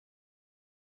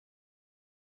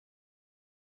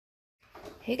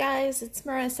Hey guys, it's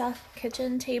Marissa,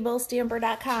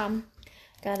 kitchentablestamper.com.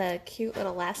 Got a cute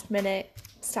little last minute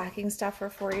stocking stuffer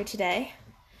for you today.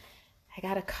 I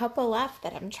got a couple left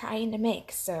that I'm trying to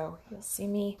make, so you'll see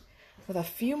me with a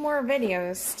few more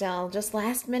videos still, just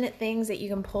last minute things that you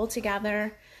can pull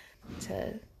together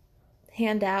to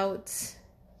hand out,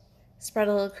 spread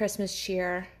a little Christmas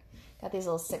cheer. Got these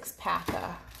little 6-pack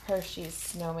Hershey's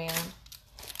snowman.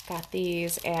 Got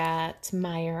these at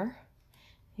Meijer.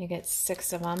 You get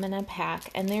 6 of them in a pack,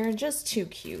 and they're just too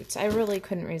cute. I really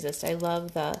couldn't resist. I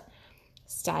love the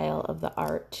style of the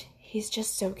art. He's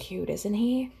just so cute, isn't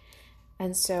he?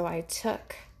 And so I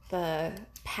took the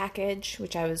package,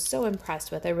 which I was so impressed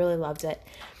with. I really loved it,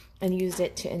 and used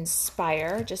it to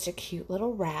inspire just a cute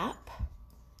little wrap.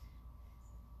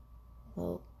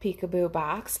 Little peekaboo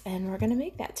box, and we're gonna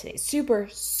make that today. Super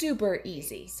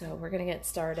easy. So we're gonna get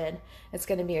started. It's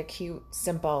gonna be a cute,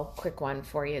 simple, quick one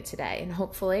for you today, and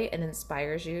hopefully it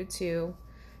inspires you to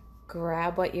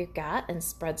grab what you got and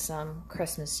spread some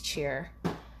Christmas cheer.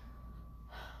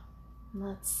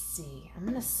 Let's see, I'm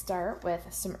gonna start with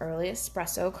some early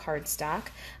espresso cardstock.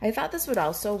 I thought this would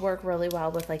also work really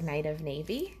well with like Night of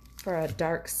Navy for a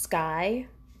dark sky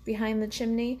behind the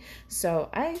chimney, so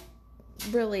I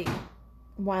really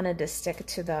wanted to stick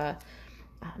to the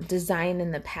design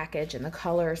in the package and the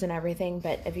colors and everything,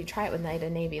 but if you try it with Night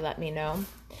of Navy, let me know.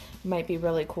 It might be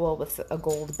really cool with a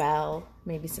gold bell,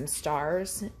 maybe some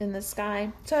stars in the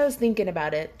sky. So I was thinking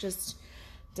about it, just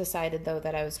decided though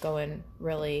that I was going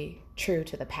really true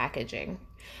to the packaging.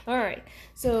 All right,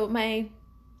 so my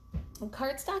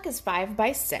cardstock is 5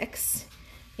 by 6,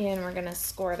 and we're gonna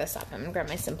score this up. I'm gonna grab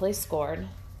my Simply Scored.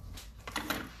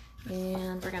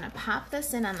 And we're going to pop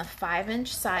this in on the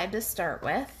 5-inch side to start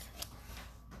with.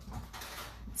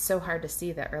 It's so hard to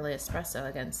see the early espresso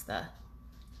against the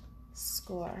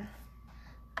score.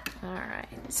 All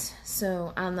right,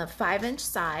 so on the 5-inch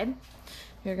side,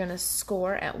 you're going to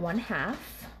score at 1/2,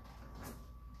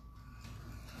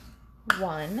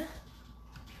 1,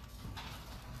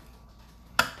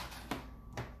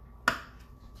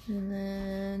 and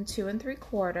then 2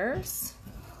 3/4,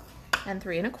 and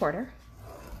 3 1/4.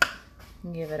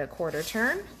 Give it a quarter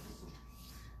turn,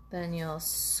 then you'll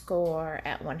score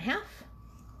at 1/2,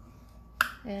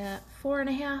 at 4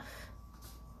 1/2,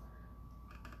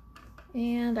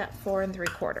 and at 4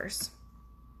 3/4.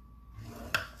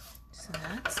 So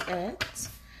that's it.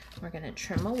 We're going to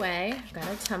trim away. I've got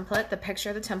a template. The picture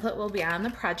of the template will be on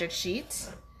the project sheet.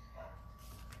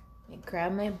 I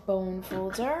grab my bone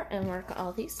folder and work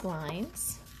all these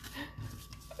lines.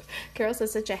 Carol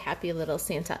says such a happy little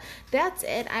Santa. That's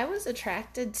it. I was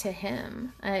attracted to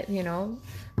him.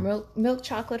 Milk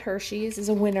chocolate Hershey's is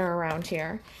a winner around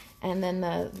here. And then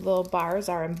the little bars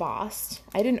are embossed.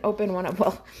 I didn't open one up.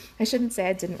 Well, I shouldn't say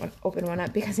I didn't open one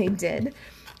up because I did.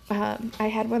 I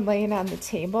had one laying on the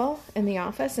table in the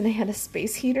office, and I had a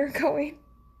space heater going.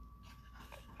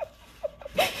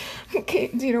 Okay,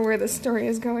 do you know where the story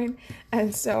is going?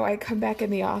 And so I come back in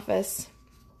the office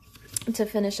to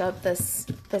finish up this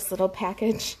little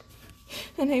package,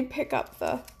 and I pick up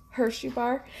the Hershey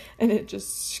bar, and it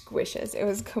just squishes. It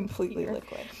was completely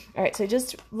liquid. All right, so I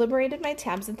just liberated my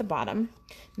tabs at the bottom.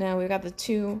 Now we've got the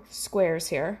 2 squares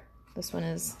here. This one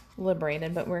is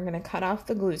liberated, but we're going to cut off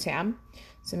the glue tab.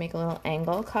 So make a little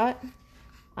angle cut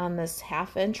on this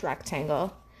 1/2-inch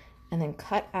rectangle, and then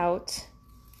cut out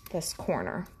this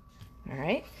corner. All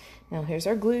right, now here's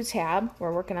our glue tab.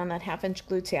 We're working on that 1/2-inch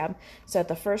glue tab. So at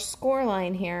the first score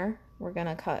line here, we're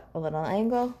gonna cut a little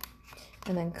angle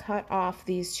and then cut off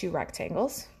these 2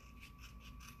 rectangles.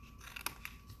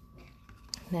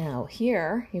 Now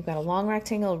here, you've got a long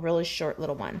rectangle, a really short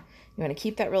little one. You wanna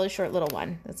keep that really short little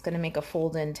one. That's gonna make a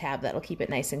fold-in tab that'll keep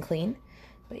it nice and clean.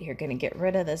 But you're gonna get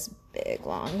rid of this big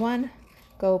long one,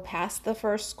 go past the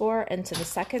first score into the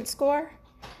second score,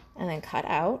 and then cut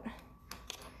out.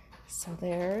 So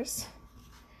there's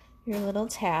your little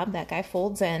tab. That guy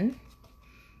folds in.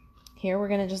 Here we're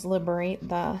going to just liberate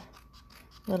the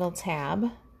little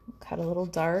tab, cut a little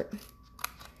dart,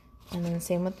 and then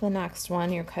same with the next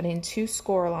one. You're cutting 2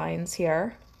 score lines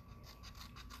here.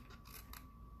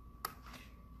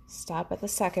 Stop at the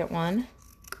second one,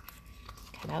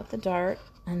 cut out the dart,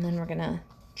 and then we're going to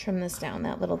trim this down,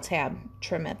 that little tab,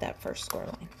 trim at that first score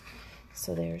line.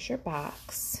 So there's your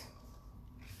box.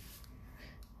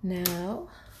 Now,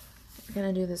 we're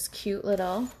going to do this cute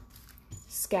little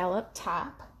scallop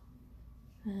top,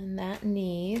 and that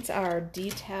needs our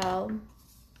detail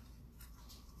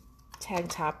tag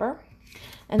topper.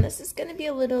 And this is going to be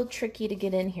a little tricky to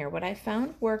get in here. What I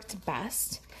found worked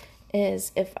best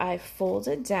is if I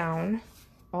folded down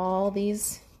all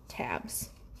these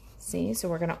tabs. See, so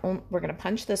we're gonna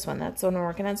punch this one. That's the one we're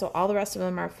working on. So all the rest of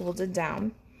them are folded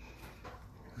down.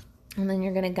 And then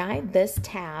you're gonna guide this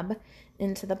tab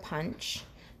into the punch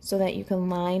so that you can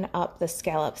line up the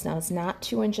scallops. Now it's not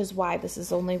 2 inches wide. This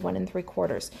is only 1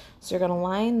 3/4. So you're gonna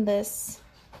line this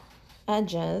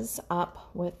edges up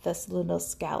with this little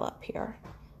scallop here.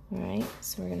 All right,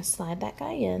 so we're gonna slide that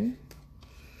guy in.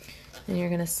 And you're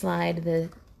gonna slide the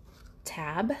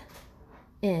tab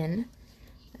in,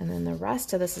 and then the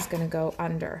rest of this is gonna go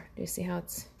under. Do you see how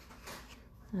it's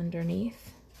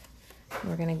underneath?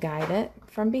 We're gonna guide it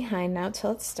from behind now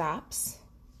till it stops,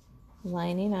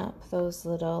 lining up those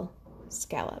little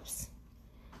scallops.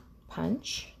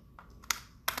 Punch,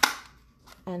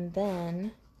 and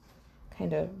then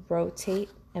kind of rotate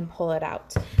and pull it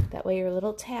out. That way your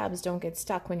little tabs don't get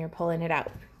stuck when you're pulling it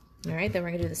out. All right, then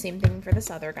we're gonna do the same thing for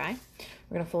this other guy.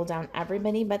 We're gonna fold down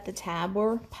everybody but the tab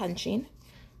we're punching.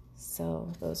 So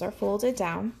those are folded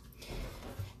down.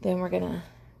 Then we're gonna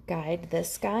guide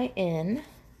this guy in,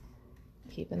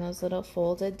 keeping those little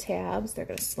folded tabs. They're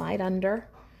gonna slide under.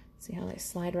 See how they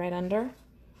slide right under?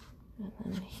 And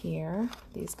then here,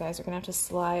 these guys are gonna have to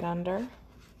slide under.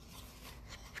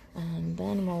 And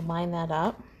then we'll line that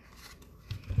up.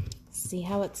 See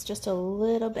how it's just a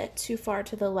little bit too far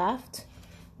to the left?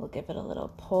 We'll give it a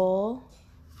little pull.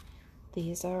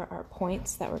 These are our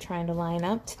points that we're trying to line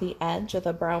up to the edge of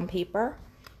the brown paper.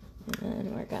 And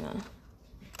then we're gonna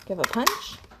give a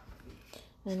punch.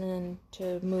 And then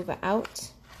to move it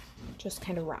out, just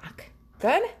kind of rock.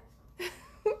 Good?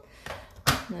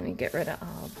 Let me get rid of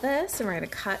all this, and we're gonna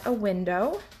cut a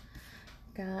window.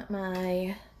 Got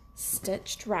my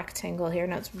stitched rectangle here.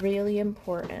 Now it's really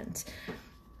important.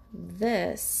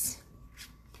 This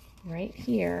right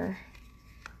here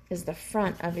is the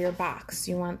front of your box.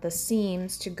 You want the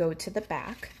seams to go to the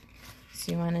back.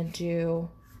 So you want to do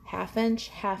half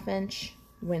inch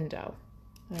window.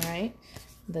 All right.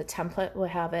 The template will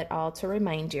have it all to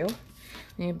remind you.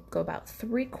 And you go about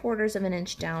 3/4 of an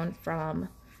inch down from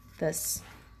this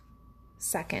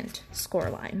second score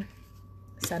line.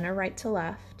 Center right to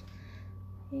left.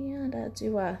 And I'll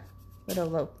do a little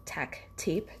low-tech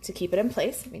tape to keep it in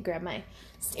place. Let me grab my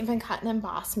Stampin' Cut and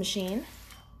Emboss machine.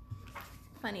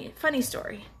 Funny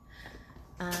story.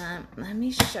 Let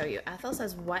me show you. Ethel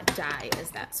says, what die is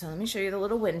that? So let me show you the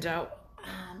little window.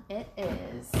 It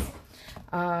is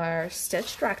our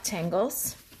stitched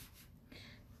rectangles.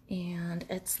 And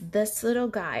it's this little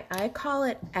guy. I call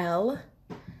it L.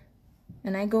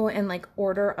 And I go in like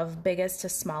order of biggest to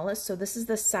smallest. So this is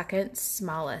the second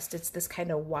smallest. It's this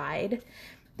kind of wide.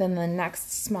 Then the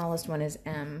next smallest one is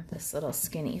M, this little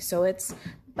skinny. So it's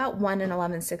about 1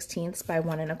 11/16 by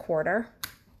 1 1/4.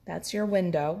 That's your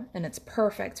window, and it's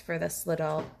perfect for this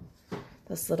little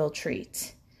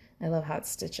treat. I love how it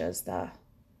stitches the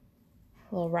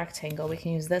little rectangle. We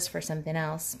can use this for something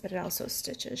else, but it also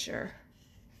stitches your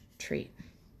treat.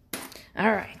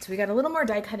 All right, so we got a little more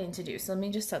die cutting to do. So let me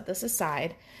just set this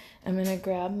aside. I'm gonna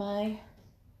grab my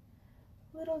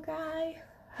little guy.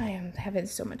 I am having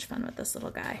so much fun with this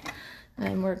little guy.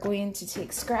 And we're going to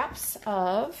take scraps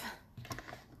of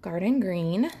garden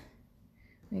green.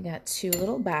 We got 2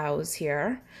 little bows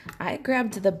here. I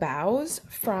grabbed the bows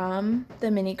from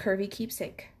the mini curvy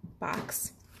keepsake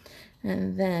box.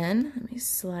 And then let me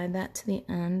slide that to the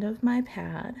end of my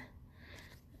pad.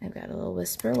 I've got a little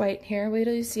whisper white here. Wait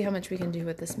till you see how much we can do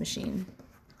with this machine.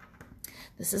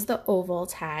 This is the oval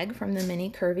tag from the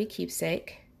mini curvy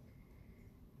keepsake.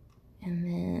 And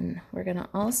then we're gonna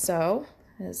also,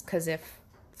 because if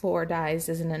 4 dies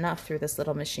isn't enough through this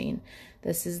little machine,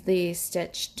 this is the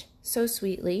Stitched So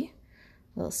Sweetly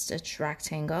little stitch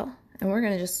rectangle. And we're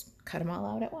gonna just cut them all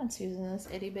out at once using this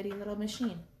itty bitty little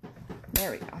machine.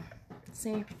 There we go.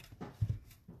 See?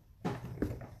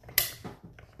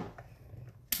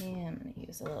 And I'm gonna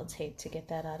use a little tape to get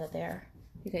that out of there.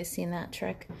 You guys seen that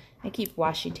trick? I keep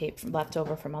washi tape left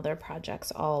over from other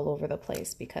projects all over the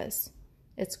place because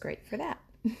it's great for that.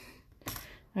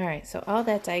 All right, so all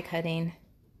that die cutting,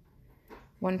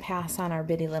 one pass on our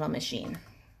bitty little machine.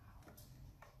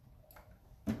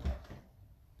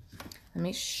 Let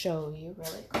me show you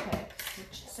really quick.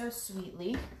 Stitch So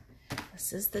Sweetly.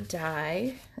 This is the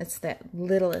die. It's that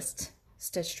littlest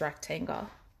stitched rectangle.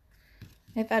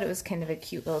 I thought it was kind of a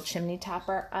cute little chimney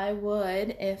topper. I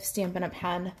would, if Stampin' Up!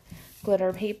 Had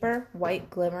glitter paper, white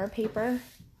glimmer paper.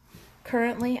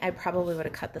 Currently, I probably would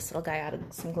have cut this little guy out of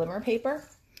some glimmer paper,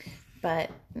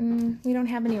 but we don't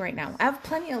have any right now. I have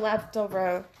plenty of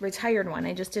leftover retired one.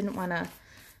 I just didn't want to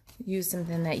use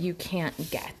something that you can't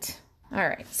get. All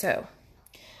right, so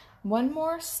one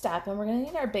more step, and we're going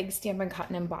to need our big Stampin' Cut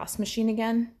and Emboss machine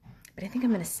again, but I think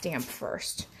I'm going to stamp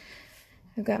first.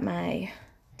 I've got my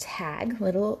tag,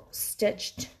 little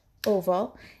stitched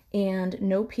oval, and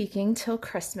no peeking till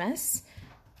Christmas.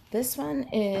 This one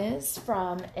is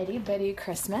from Itty Bitty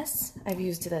Christmas. I've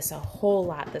used this a whole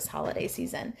lot this holiday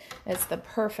season. It's the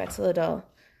perfect little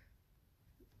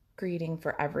greeting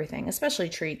for everything, especially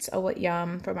treats. Oh, what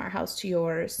yum, from our house to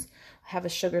yours. I have a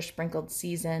sugar sprinkled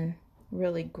season.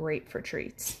 Really great for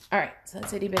treats. All right, so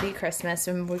that's Itty Bitty Christmas,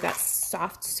 and we've got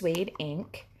soft suede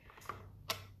ink.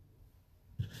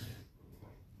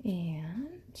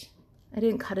 And I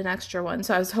didn't cut an extra one,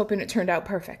 so I was hoping it turned out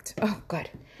perfect. Oh, good.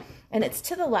 And it's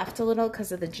to the left a little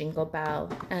because of the jingle bell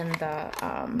and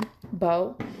the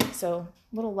bow. So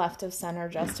a little left of center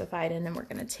justified. And then we're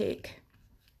going to take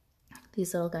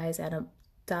these little guys, add a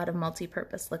dot of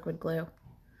multi-purpose liquid glue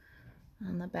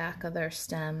on the back of their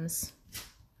stems.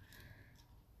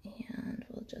 And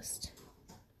we'll just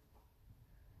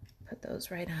put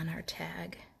those right on our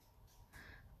tag.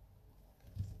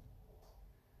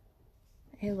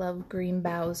 I love green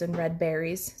boughs and red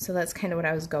berries, so that's kind of what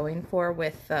I was going for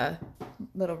with the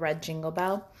little red jingle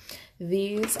bell.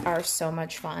 These are so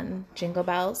much fun. Jingle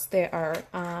bells, they are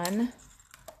on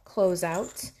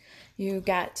closeout. You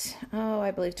get, oh,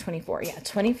 I believe 24. Yeah,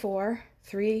 24,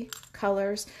 3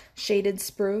 colors, shaded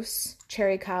spruce,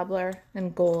 cherry cobbler,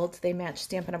 and gold. They match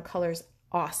Stampin' Up! Colors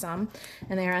awesome.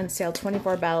 And they're on sale,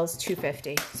 24 bells,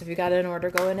 $2.50. So if you got an order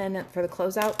going in for the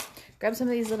closeout, grab some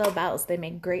of these little bells. They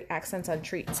make great accents on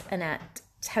treats. And at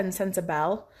 10 cents a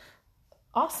bell,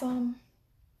 awesome.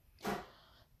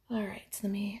 All right, so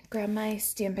let me grab my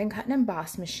Stampin' Cut and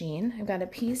Emboss machine. I've got a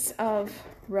piece of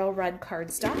real red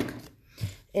cardstock.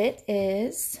 It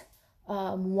is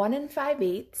 1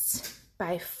 5/8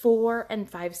 by 4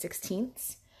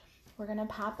 5/16. We're gonna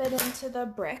pop it into the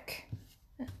brick.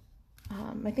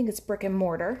 I think it's brick and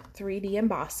mortar 3D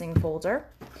embossing folder,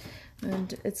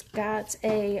 and it's got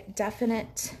a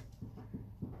definite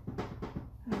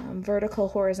vertical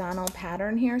horizontal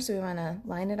pattern here, so we want to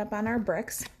line it up on our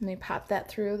bricks, and we pop that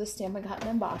through the Stampin' Cut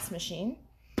and Emboss machine.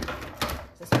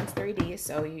 This one's 3D,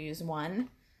 so you use 1,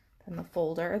 then the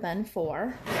folder, then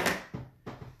 4.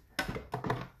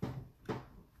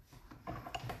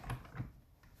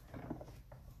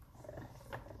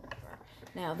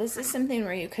 Now this is something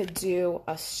where you could do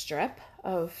a strip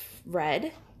of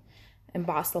red,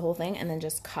 emboss the whole thing, and then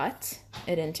just cut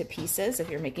it into pieces. If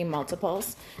you're making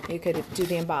multiples, you could do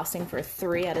the embossing for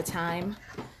 3 at a time.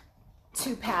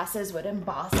 2 passes would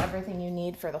emboss everything you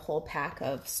need for the whole pack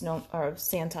of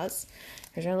Santas.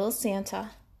 Here's our little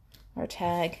Santa, our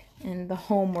tag, and the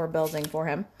home we're building for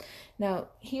him. Now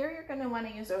here you're going to want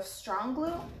to use a strong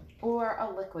glue or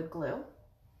a liquid glue.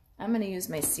 I'm going to use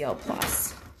my Seal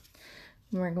Plus.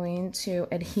 We're going to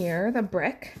adhere the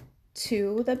brick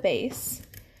to the base.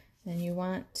 Then you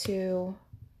want to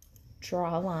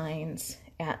draw lines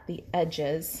at the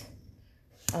edges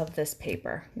of this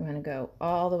paper. You want to go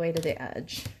all the way to the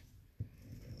edge.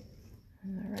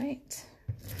 All right.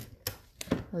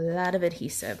 A lot of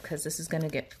adhesive because this is going to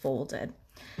get folded.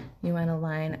 You want to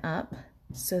line up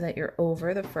so that you're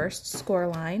over the first score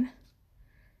line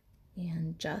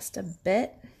and just a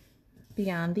bit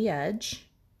beyond the edge.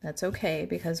 That's okay,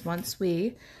 because once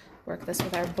we work this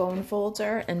with our bone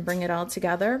folder and bring it all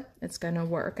together, it's going to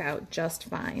work out just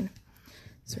fine.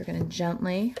 So we're going to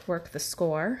gently work the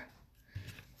score,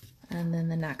 and then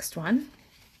the next one,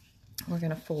 we're going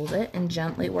to fold it and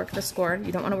gently work the score.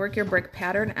 You don't want to work your brick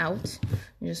pattern out.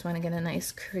 You just want to get a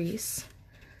nice crease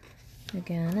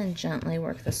again and gently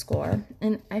work the score.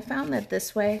 And I found that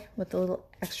this way, with a little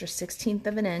extra 1/16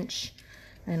 of an inch,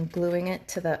 and gluing it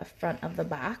to the front of the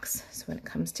box, so when it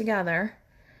comes together,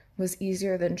 was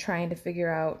easier than trying to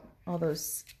figure out all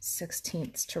those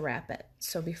 1/16ths to wrap it.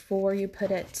 So before you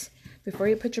put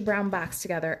your brown box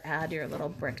together, add your little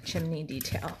brick chimney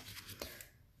detail.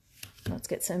 Let's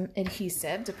get some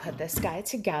adhesive to put this guy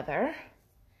together.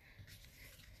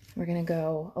 We're gonna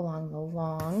go along the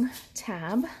long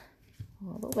tab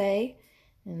all the way,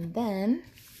 and then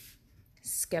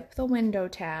skip the window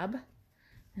tab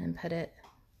and put it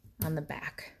on the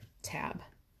back tab.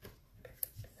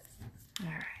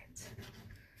 All right.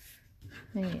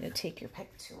 I need to take your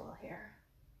pick tool here.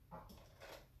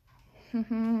 I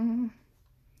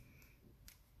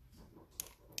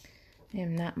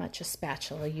am not much a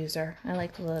spatula user. I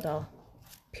like the little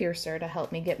piercer to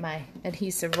help me get my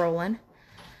adhesive rolling.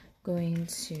 Going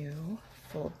to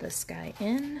fold this guy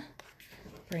in,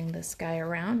 bring this guy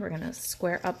around. We're going to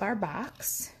square up our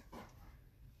box.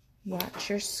 Watch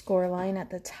your score line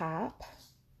at the top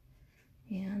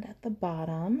and at the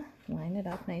bottom. Line it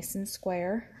up nice and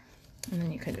square, and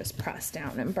then you can just press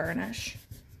down and burnish.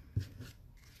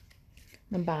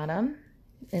 The bottom,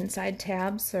 inside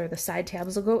tabs, or the side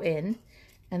tabs will go in,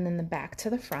 and then the back to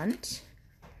the front.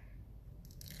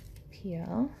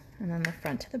 Peel, and then the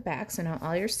front to the back. So now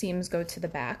all your seams go to the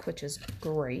back, which is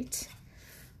great.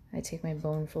 I take my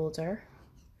bone folder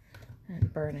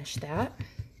and burnish that.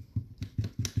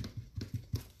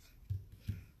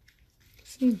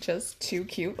 He's just too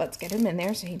cute. Let's get him in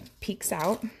there so he peeks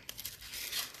out.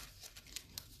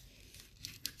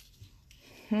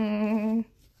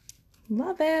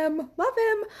 Love him, love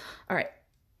him. All right,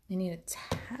 I need a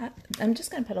tap. I'm just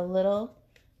gonna put a little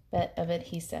bit of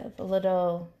adhesive, a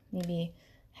little, maybe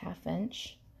 1/2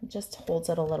 inch. It just holds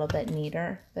it a little bit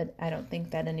neater, but I don't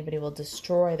think that anybody will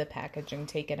destroy the packaging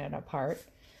taking it apart.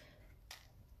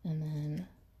 And then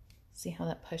see how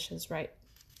that pushes right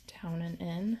down and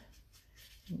in.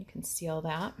 And you can seal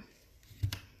that.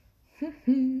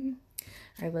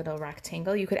 Our little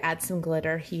rectangle. You could add some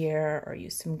glitter here or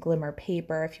use some glimmer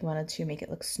paper if you wanted to make it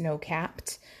look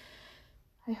snow-capped.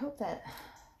 I hope that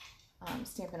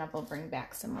Stampin' Up! Will bring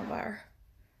back some of our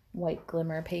white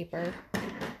glimmer paper.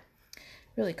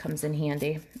 Really comes in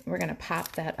handy. We're going to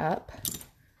pop that up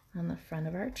on the front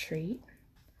of our treat.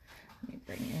 Let me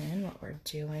bring in what we're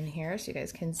doing here so you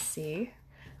guys can see.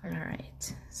 All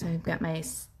right, so I've got my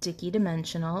sticky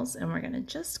dimensionals, and we're going to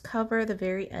just cover the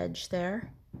very edge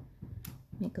there.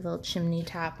 Make a little chimney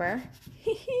topper.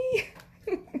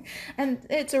 And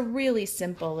it's a really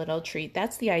simple little treat.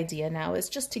 That's the idea now, is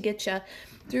just to get you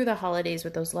through the holidays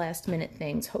with those last minute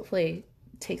things. Hopefully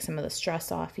take some of the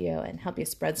stress off you and help you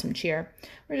spread some cheer.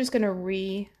 We're just going to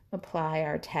reapply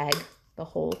our tag the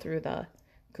hole through the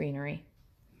greenery.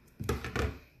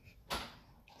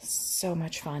 So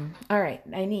much fun. All right,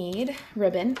 I need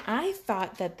ribbon. I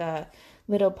thought that the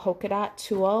little polka dot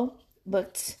tool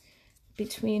looked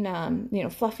between, you know,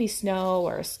 fluffy snow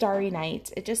or starry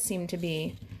night. It just seemed to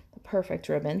be the perfect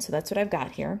ribbon. So that's what I've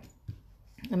got here.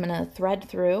 I'm going to thread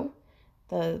through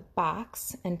the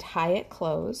box and tie it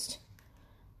closed.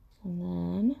 And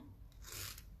then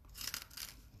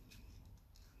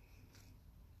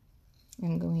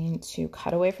I'm going to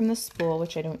cut away from the spool,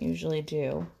 which I don't usually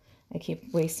do. I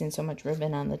keep wasting so much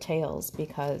ribbon on the tails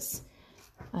because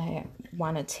I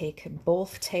want to take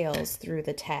both tails through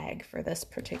the tag for this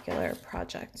particular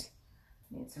project.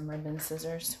 Need some ribbon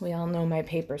scissors. We all know my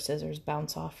paper scissors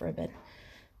bounce off ribbon.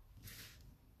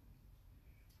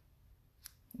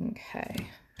 Okay,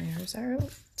 there's our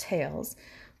tails.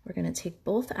 We're going to take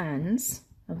both ends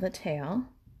of the tail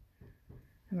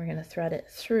and we're going to thread it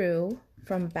through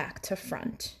from back to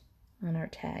front on our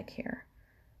tag here.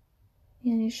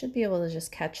 And you should be able to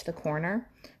just catch the corner.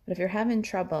 But if you're having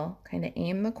trouble, kind of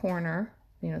aim the corner,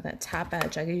 you know, that top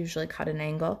edge. I usually cut an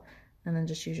angle and then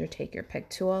just use your take your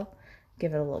pick tool,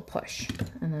 give it a little push,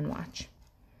 and then watch.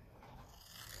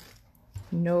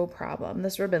 No problem.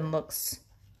 This ribbon looks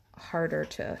harder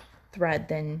to thread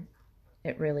than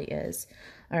it really is.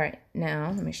 All right,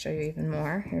 now let me show you even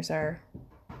more. Here's our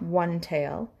one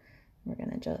tail. We're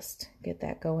gonna just get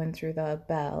that going through the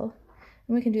bell.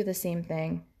 And we can do the same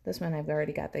thing. This one I've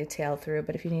already got the tail through,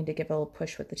 but if you need to give a little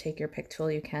push with the take your pick tool,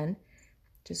 you can.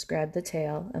 Just grab the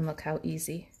tail and look how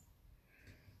easy.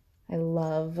 I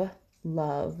love,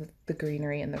 love the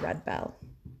greenery and the red bell.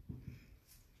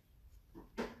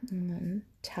 And then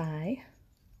tie.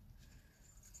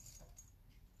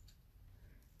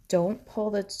 Don't pull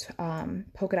the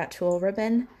polka dot tool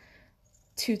ribbon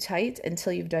too tight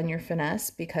until you've done your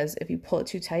finesse, because if you pull it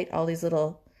too tight, all these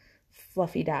little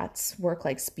fluffy dots work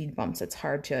like speed bumps. It's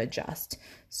hard to adjust.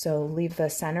 So leave the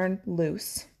center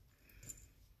loose,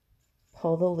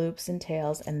 pull the loops and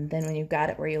tails, and then when you've got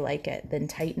it where you like it, then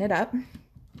tighten it up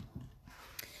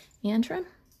and trim.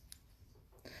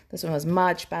 This one was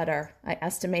much better. I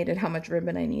estimated how much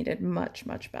ribbon I needed. Much,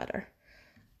 much better.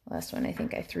 Last one, I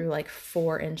think I threw like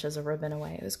 4 inches of ribbon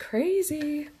away. It was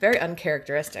crazy. Very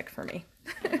uncharacteristic for me.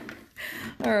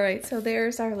 All right, so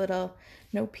there's our little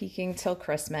no peeking till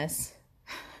Christmas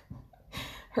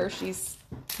Hershey's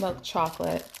milk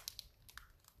chocolate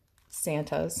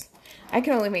Santas. I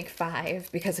can only make 5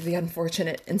 because of the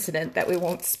unfortunate incident that we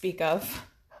won't speak of.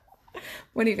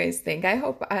 What do you guys think? I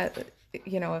hope,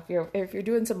 you know, if you're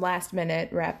doing some last minute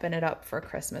wrapping it up for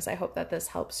Christmas, I hope that this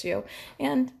helps you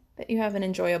and that you have an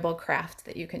enjoyable craft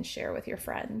that you can share with your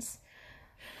friends.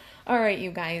 All right, you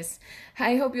guys,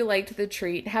 I hope you liked the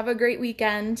treat. Have a great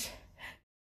weekend.